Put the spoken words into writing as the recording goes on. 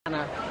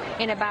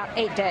in about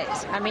 8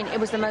 days. I mean, it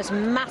was the most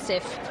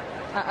massive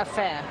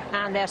affair,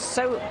 and they're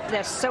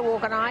so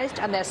organized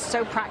and they're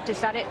so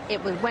practiced at it.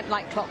 It went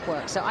like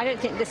clockwork. So I don't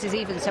think this is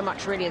even so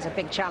much really as a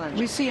big challenge.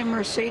 We see a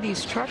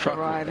Mercedes truck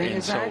arriving.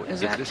 Is that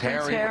this Prince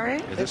Harry?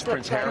 Harry? Is this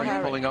Prince Harry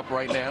pulling up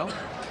right now?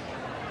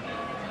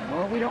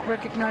 Well, we don't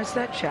recognize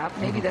that chap.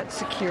 Maybe that's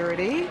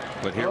security.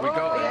 But here we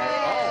go.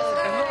 Yes.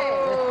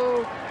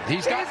 Oh,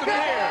 he's got the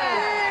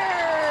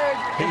beard.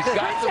 He's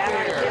got the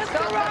beard.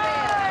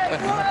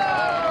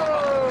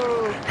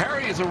 Whoa!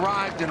 Harry has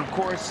arrived, and of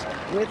course,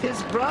 with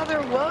his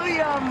brother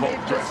William,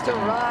 they've just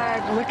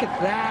arrived. Look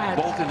at that.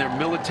 Both in their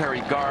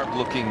military garb,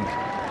 looking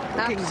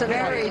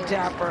very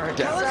dapper.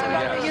 Tell us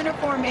about the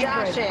uniform, Ingrid.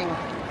 Dashing.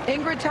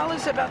 Ingrid, tell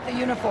us about the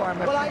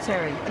uniform of Prince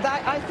Harry.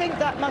 I think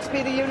that must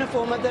be the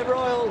uniform of the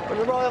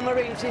Royal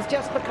Marines. He's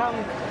just become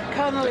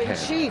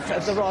Colonel-in-Chief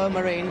of the Royal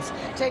Marines,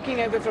 taking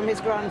over from his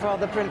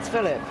grandfather, Prince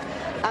Philip.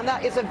 And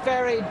that is a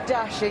very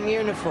dashing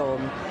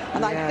uniform.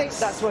 And I think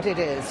that's what it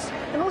is.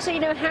 And also, you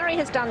know, Harry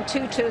has done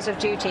 2 tours of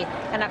duty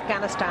in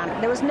Afghanistan.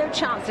 There was no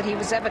chance that he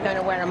was ever going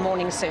to wear a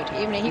morning suit.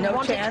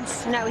 No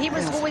chance? No, he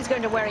was always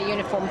going to wear a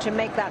uniform to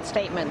make that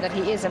statement that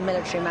he is a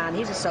military man.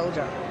 He's a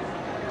soldier.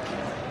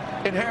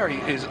 And Harry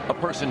is a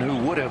person who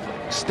would have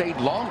stayed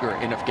longer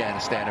in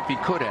Afghanistan if he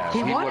could have.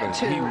 He wanted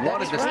to. He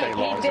wanted to stay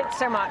longer. He did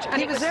so much. And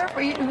he was there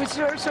for,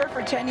 served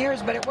for 10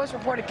 years, but it was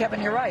reported,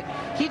 Kevin, you're right,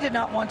 he did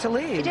not want to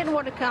leave. He didn't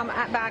want to come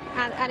back,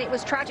 and it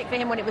was tragic for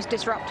him when it was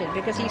disrupted,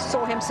 because he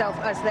saw himself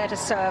as there to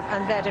serve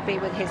and there to be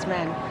with his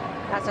men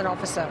as an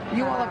officer.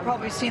 You all have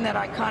probably seen that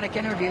iconic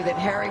interview that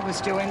Harry was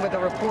doing with a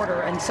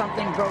reporter, and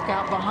something broke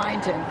out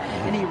behind him,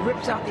 and he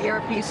rips out the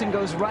earpiece and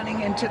goes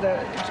running into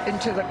the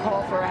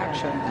call for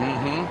action.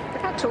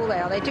 Look how tall they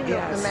are. They do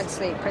look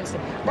immensely princely.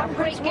 One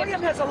Prince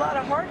William has a lot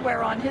of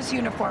hardware on his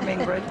uniform,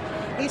 Ingrid.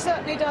 He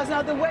certainly does.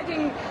 Now, the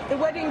wedding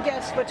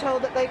guests were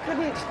told that they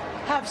couldn't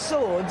have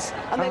swords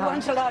and they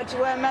weren't allowed to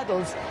wear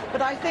medals.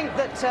 But I think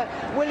that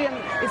William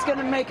is going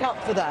to make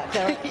up for that.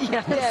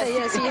 Yes,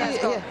 he has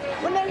got.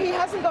 Well, no, he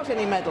hasn't got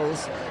any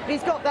medals. But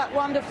he's got that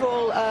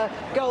wonderful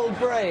gold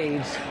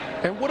braid.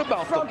 And what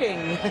about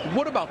frogging?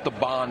 What about the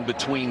bond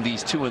between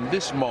these two in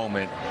this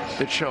moment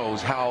that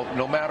shows how,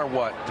 no matter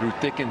what, through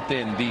thick and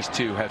thin, these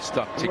two have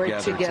stuck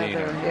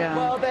together? Yeah.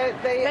 Well,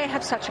 they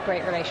have such a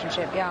great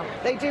relationship. Yeah,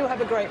 they do have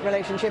a great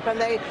relationship, and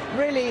they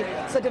really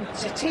sort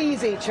of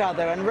tease each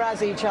other and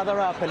razz each other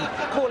up and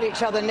call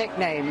each other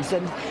nicknames.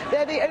 And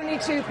they're the only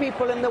 2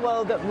 people in the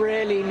world that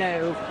really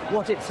know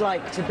what it's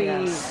like to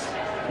be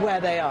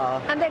where they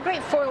are. And they're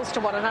great foils to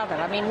one another.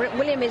 I mean,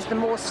 William is the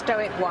more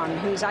stoic one,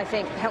 who's, I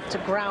think, helped to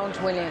ground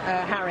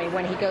Harry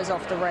when he goes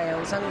off the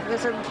rails. And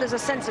there's a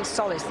sense of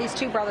solace. These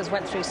 2 brothers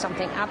went through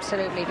something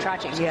absolutely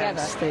tragic together.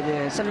 Yes, they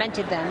did.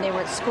 Cemented them. They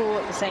were at school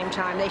at the same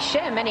time. They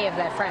share many of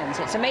their friends.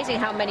 It's amazing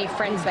how many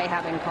friends they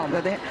have in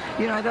common.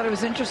 I thought it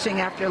was interesting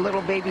after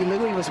little baby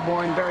Louis was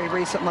born very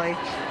recently.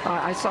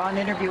 I saw an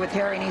interview with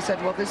Harry, and he said,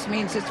 well, this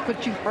means it's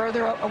put you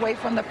further away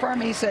from the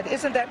firm. He said,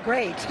 isn't that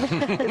great?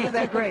 Isn't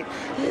that great?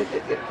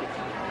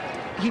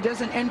 He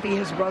doesn't envy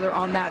his brother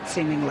on that,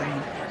 seemingly.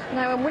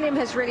 No, and William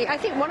has really... I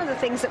think one of the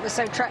things that was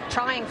so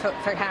trying for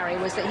Harry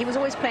was that he was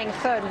always playing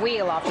third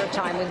wheel after a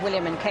time with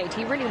William and Kate.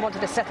 He really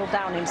wanted to settle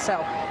down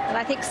himself. And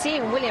I think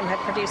seeing William had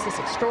produced this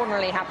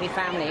extraordinarily happy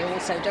family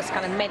also just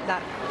kind of meant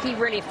that he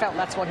really felt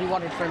that's what he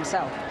wanted for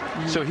himself.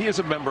 So he is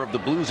a member of the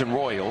Blues and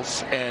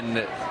Royals,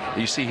 and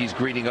you see he's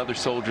greeting other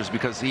soldiers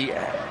because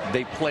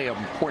they play an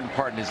important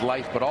part in his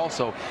life, but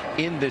also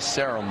in this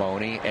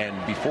ceremony.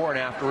 And before and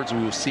afterwards,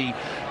 we will see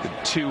the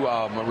 2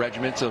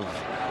 regiments of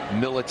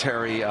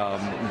military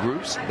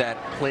groups that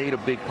played a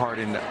big part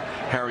in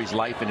Harry's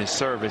life and his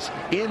service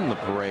in the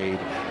parade.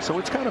 So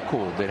it's kind of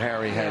cool that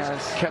Harry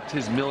has kept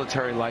his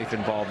military life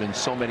involved in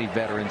so many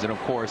veterans, and of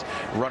course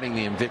running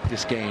the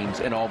Invictus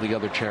Games and all the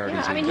other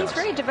charities. I mean, he's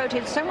really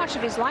devoted so much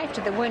of his life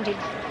to the wounded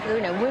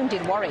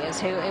warriors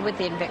who with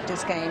the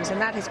Invictus Games,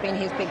 and that has been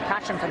his big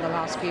passion for the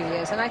last few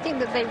years. And I think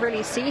that they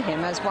really see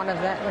him as one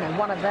of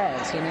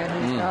theirs.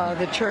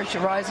 The church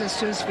rises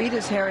to his feet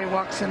as Harry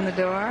walks in the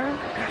door.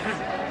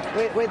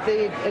 With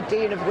the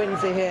Dean of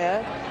Windsor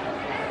here.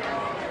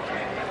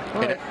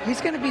 Well, he's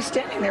going to be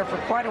standing there for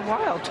quite a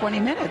while, 20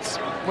 minutes,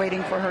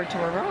 waiting for her to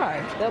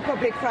arrive. They'll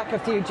probably crack a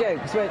few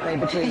jokes, won't they,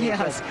 between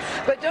Yes.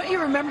 But don't you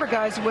remember,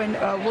 guys, when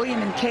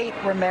William and Kate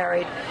were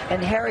married,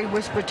 and Harry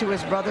whispered to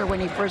his brother when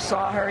he first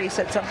saw her, he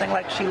said something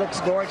like, she looks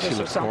gorgeous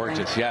or something. She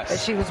looks gorgeous, yes.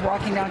 As she was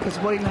walking down, because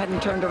William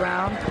hadn't turned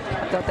around.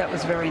 I thought that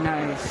was very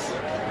nice.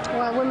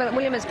 Well,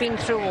 William has been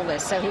through all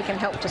this, so he can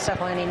help to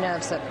settle any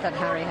nerves that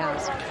Harry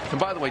has. And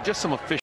by the way, just some official